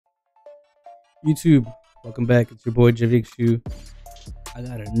YouTube, welcome back. It's your boy JVinkshu. I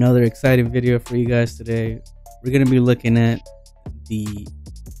got another exciting video for you guys today. We're going to be looking at the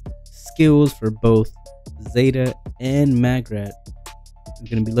skills for both Zayda and Maggrat. We're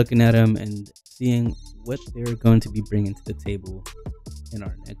going to be looking at them and seeing what they're going to be bringing to the table in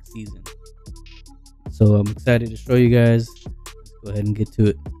our next season. So I'm excited to show you guys. Let's go ahead and get to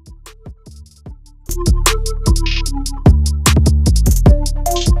it.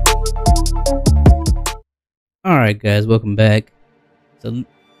 Alright guys, welcome back. So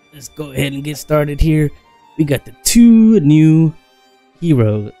let's go ahead and get started here. We got the two new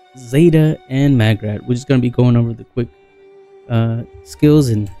heroes, Zayda and Maggrat. We're just going to be going over the quick skills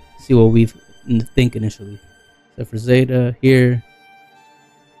and see what we think initially. So for Zayda here,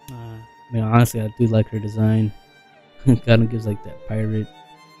 honestly I do like her design. Kind of gives like that pirate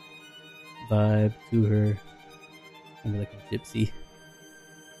vibe to her. Maybe like a gypsy.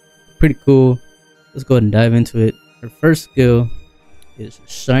 Pretty cool. Let's go ahead and dive into it. Her first skill is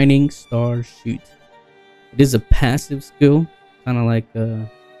Shining Star Shoot. It is a passive skill, kind of like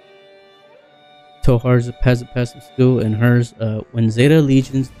Tohar's passive skill, and hers. When Zayda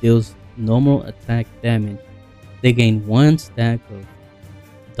Legions deals normal attack damage, they gain 1 stack of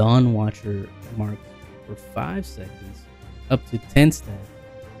Dawn Watcher marks for 5 seconds, up to 10 stacks,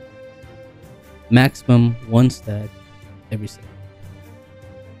 maximum 1 stack every second.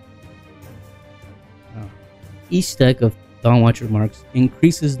 Each stack of Dawn Watcher marks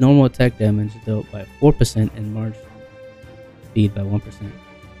increases normal attack damage dealt by 4% and march speed by 1%.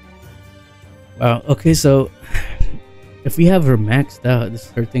 Wow, okay, so if we have her maxed out,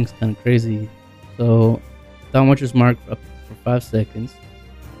 her thing's kind of crazy. So Dawn Watcher's mark up for 5 seconds.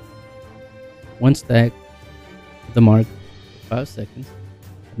 1 stack of the mark for 5 seconds.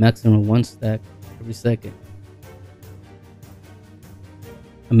 Maximum 1 stack every second.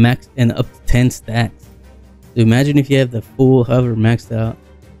 A max and up to 10 stacks. So imagine if you have the full hover maxed out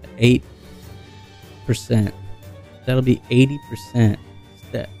at 8%. That'll be 80%.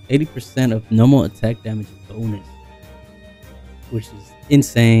 80% of normal attack damage bonus, which is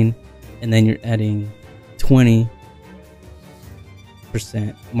insane. And then you're adding 20%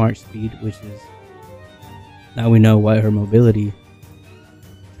 march speed, which is, now we know why her mobility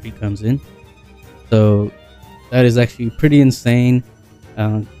tree comes in. So that is actually pretty insane.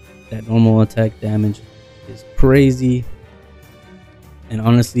 That normal attack damage is crazy, and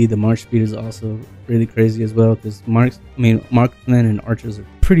honestly the march speed is also really crazy as well, because marksmen and archers are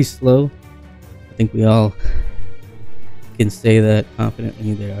pretty slow. I think we all can say that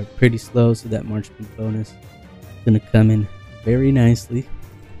confidently. They are pretty slow, so that march speed bonus is going to come in very nicely.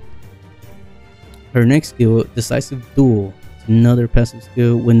 Her next skill, Decisive Duel, is another passive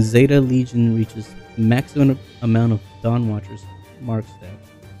skill. When Zayda Legion reaches maximum amount of Dawn Watchers mark stats,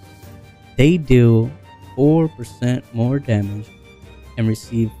 they deal 4% more damage and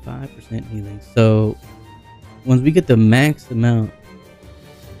receive 5% healing. So once we get the max amount,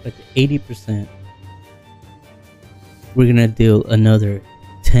 like 80%, we're gonna deal another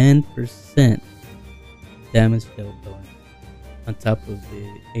 10% damage dealt bonus on top of the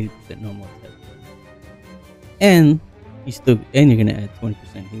 80% normal attack. And you're gonna add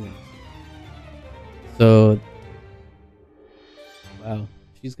 20% healing. So wow,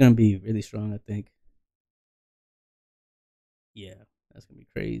 she's gonna be really strong, I think. Yeah, that's gonna be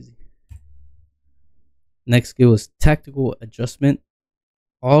crazy. Next skill is Tactical Adjustment.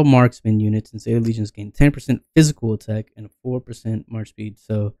 All marksman units in Zayda Legions gain 10% physical attack and 4% march speed.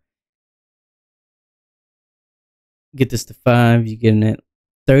 So get this to 5, you get a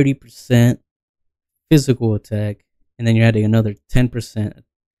 30% physical attack, and then you're adding another 10%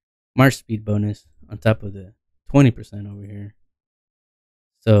 march speed bonus on top of the 20% over here.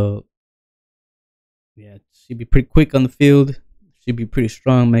 So yeah, she'd be pretty quick on the field. She'd be pretty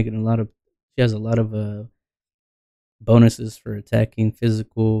strong, making she has a lot of bonuses for attacking,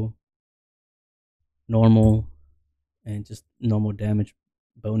 physical, normal, and just normal damage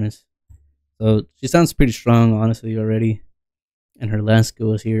bonus. So she sounds pretty strong, honestly, already. And her last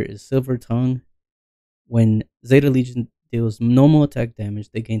skill here is Silver Tongue. When Zayda Legion deals normal attack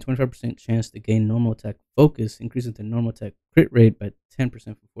damage, they gain 25% chance to gain normal attack focus, increasing the normal attack crit rate by 10%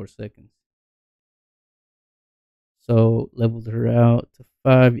 for 4 seconds. So leveled her out to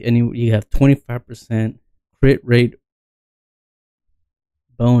 5, and you have 25% crit rate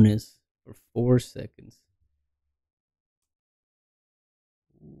bonus for 4 seconds.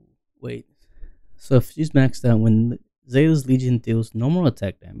 Wait, so if she's maxed out, when Zayda's Legion deals normal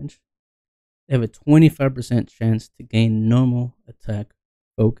attack damage, they have a 25% chance to gain normal attack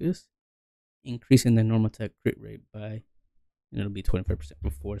focus, increasing their normal attack crit rate by, and it'll be 25% for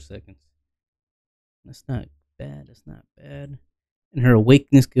 4 seconds. That's not bad. That's not bad. And her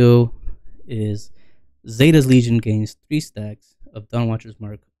awakening skill is Zayda's Legion gains 3 stacks of Dawn Watcher's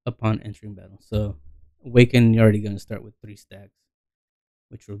Mark upon entering battle. So, awaken, you're already going to start with 3 stacks,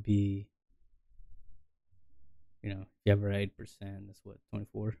 which will be, if you have her 8%, that's what,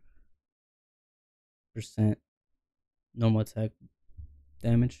 24% normal attack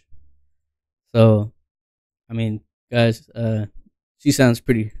damage. So, I mean, guys, she sounds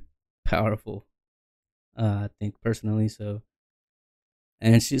pretty powerful, I think, personally. So,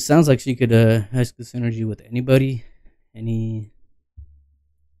 and she sounds like she could has good synergy with anybody, any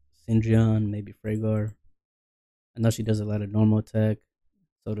Syndrion, maybe Freygar. I know she does a lot of normal attack.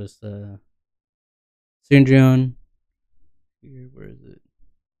 So does Syndrion. Here, where is it?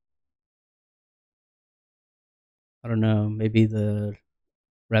 I don't know. Maybe the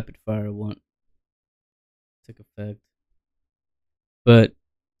rapid fire won't take effect, but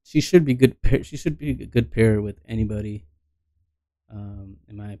she should be good. She should be a good pair with anybody, in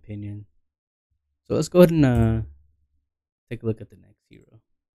my opinion. So let's go ahead and take a look at the next hero.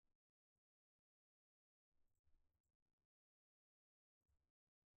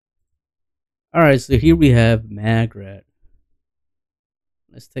 All right, so here we have Maggrat.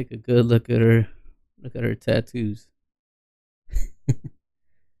 Let's take a good look at her. Look at her tattoos.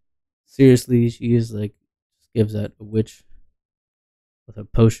 Seriously, she is like just gives out a witch with her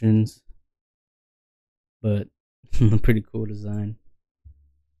potions, but a pretty cool design.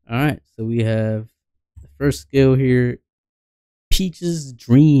 All right, so we have the first skill here, Peach's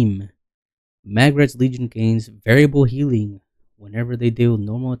Dream. Magrat's Legion gains variable healing whenever they deal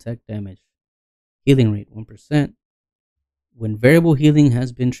normal attack damage. Healing rate 1%. When variable healing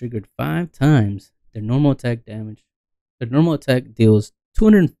has been triggered 5 times, their normal attack deals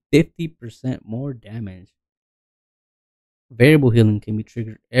 250% more damage. Variable healing can be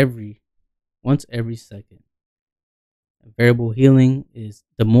triggered once every second. Variable healing is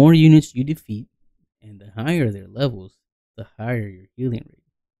the more units you defeat and the higher their levels, the higher your healing rate.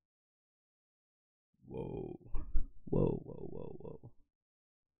 Whoa. Whoa, whoa, whoa, whoa.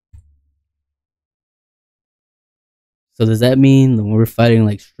 So does that mean when we're fighting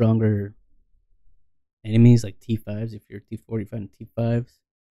like stronger enemies like T5s, if you're T4 fighting T5s,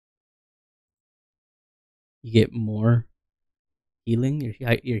 you get more healing?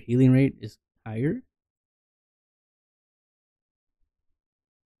 Your healing rate is higher?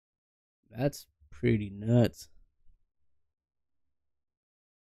 That's pretty nuts.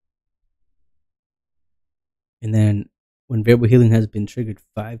 And then when variable healing has been triggered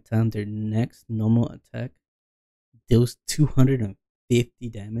 5 times, their next normal attack deals 250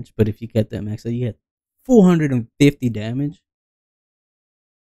 damage. But if you get that max out, you get 450 damage.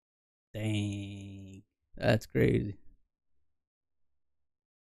 Dang. That's crazy.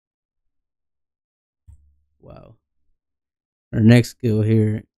 Wow. Our next skill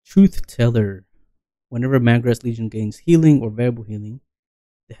here, Truth Teller. Whenever Magrat's Legion gains healing or variable healing,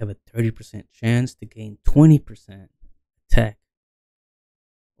 they have a 30% chance to gain 20% attack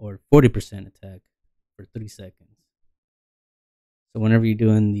or 40% attack for 3 seconds. So whenever you're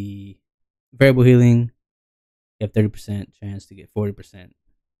doing the variable healing, you have 30% chance to get 40%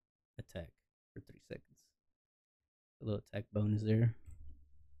 attack for 3 seconds. A little attack bonus there.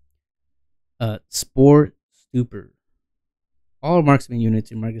 Spore Stupor. All marksman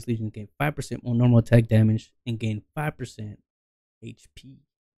units in Magrat's Legion gain 5% more normal attack damage and gain 5% HP.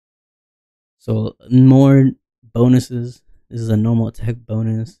 So more bonuses. This is a normal attack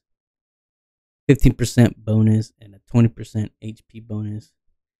bonus, 15% bonus, and a 20% HP bonus,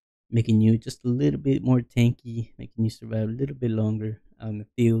 making you just a little bit more tanky, making you survive a little bit longer out in the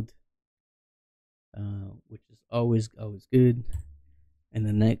field, which is always good. And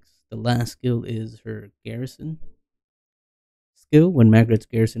the last skill is her Garrison skill. When Magrat's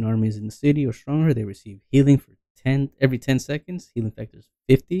Garrison army is in the city or stronger, they receive healing for every 10 seconds. Healing factor is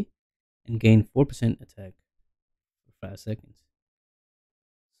 50 and gain 4% attack for 5 seconds.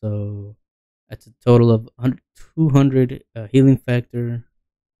 So that's a total of 200 healing factor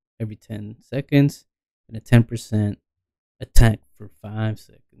every 10 seconds and a 10% attack for 5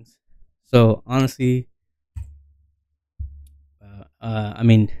 seconds. So honestly, I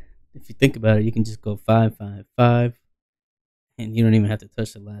mean, if you think about it, you can just go 5-5-5, and you don't even have to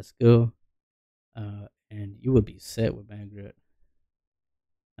touch the last skill, and you would be set with Magrat.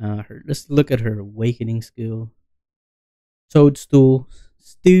 Let's look at her awakening skill. Toadstool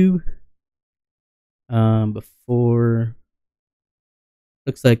Stew. Before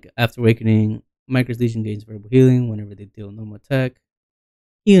looks like after awakening, Magrat's Legion gains variable healing whenever they deal normal attack.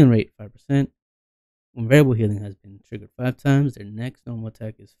 Healing rate 5%. When variable healing has been triggered 5 times, their next normal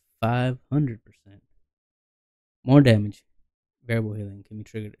attack is 500%. more damage. Variable healing can be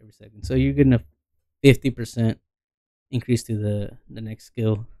triggered every second. So you're getting a 50% increase to the next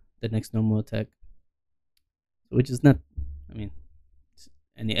skill, the next normal attack, which is not. I mean,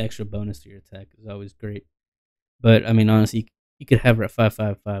 any extra bonus to your attack is always great. But I mean, honestly, you could have her at 5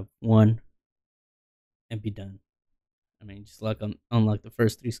 5 5 1 and be done. I mean, just like unlock the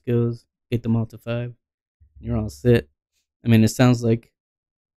first three skills, get them all to 5, and you're all set. I mean, it sounds like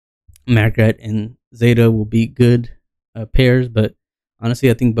Magrat and Zayda will be good pairs, but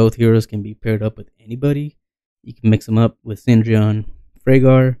honestly, I think both heroes can be paired up with anybody. You can mix them up with Syndrion,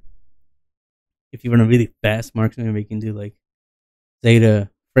 Freygar. If you run a really fast marksman, you can do like Zayda,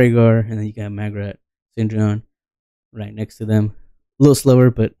 Freygar, and then you can have Magrat, Syndrion right next to them. A little slower,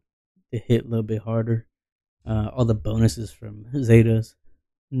 but they hit a little bit harder. All the bonuses from Zayda's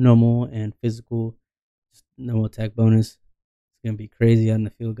normal and physical, normal attack bonus. It's gonna be crazy out in the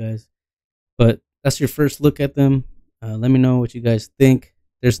field, guys. But that's your first look at them. Let me know what you guys think.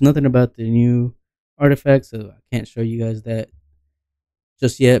 There's nothing about the new artifacts, so I can't show you guys that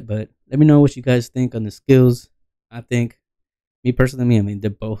just yet. But let me know what you guys think on the skills. I think, me personally, I mean, they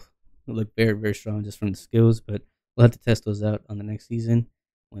both look very, very strong just from the skills. But we'll have to test those out on the next season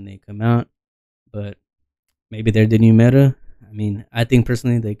when they come out. But maybe they're the new meta. I mean, I think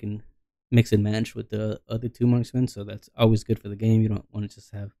personally they can mix and match with the other two marksmen, so that's always good for the game. You don't want to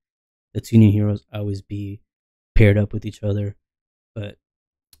just have the two new heroes always be paired up with each other. But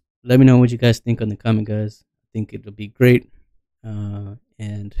let me know what you guys think on the comment, guys. I think it'll be great.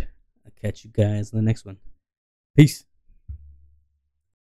 And I'll catch you guys in the next one. Peace.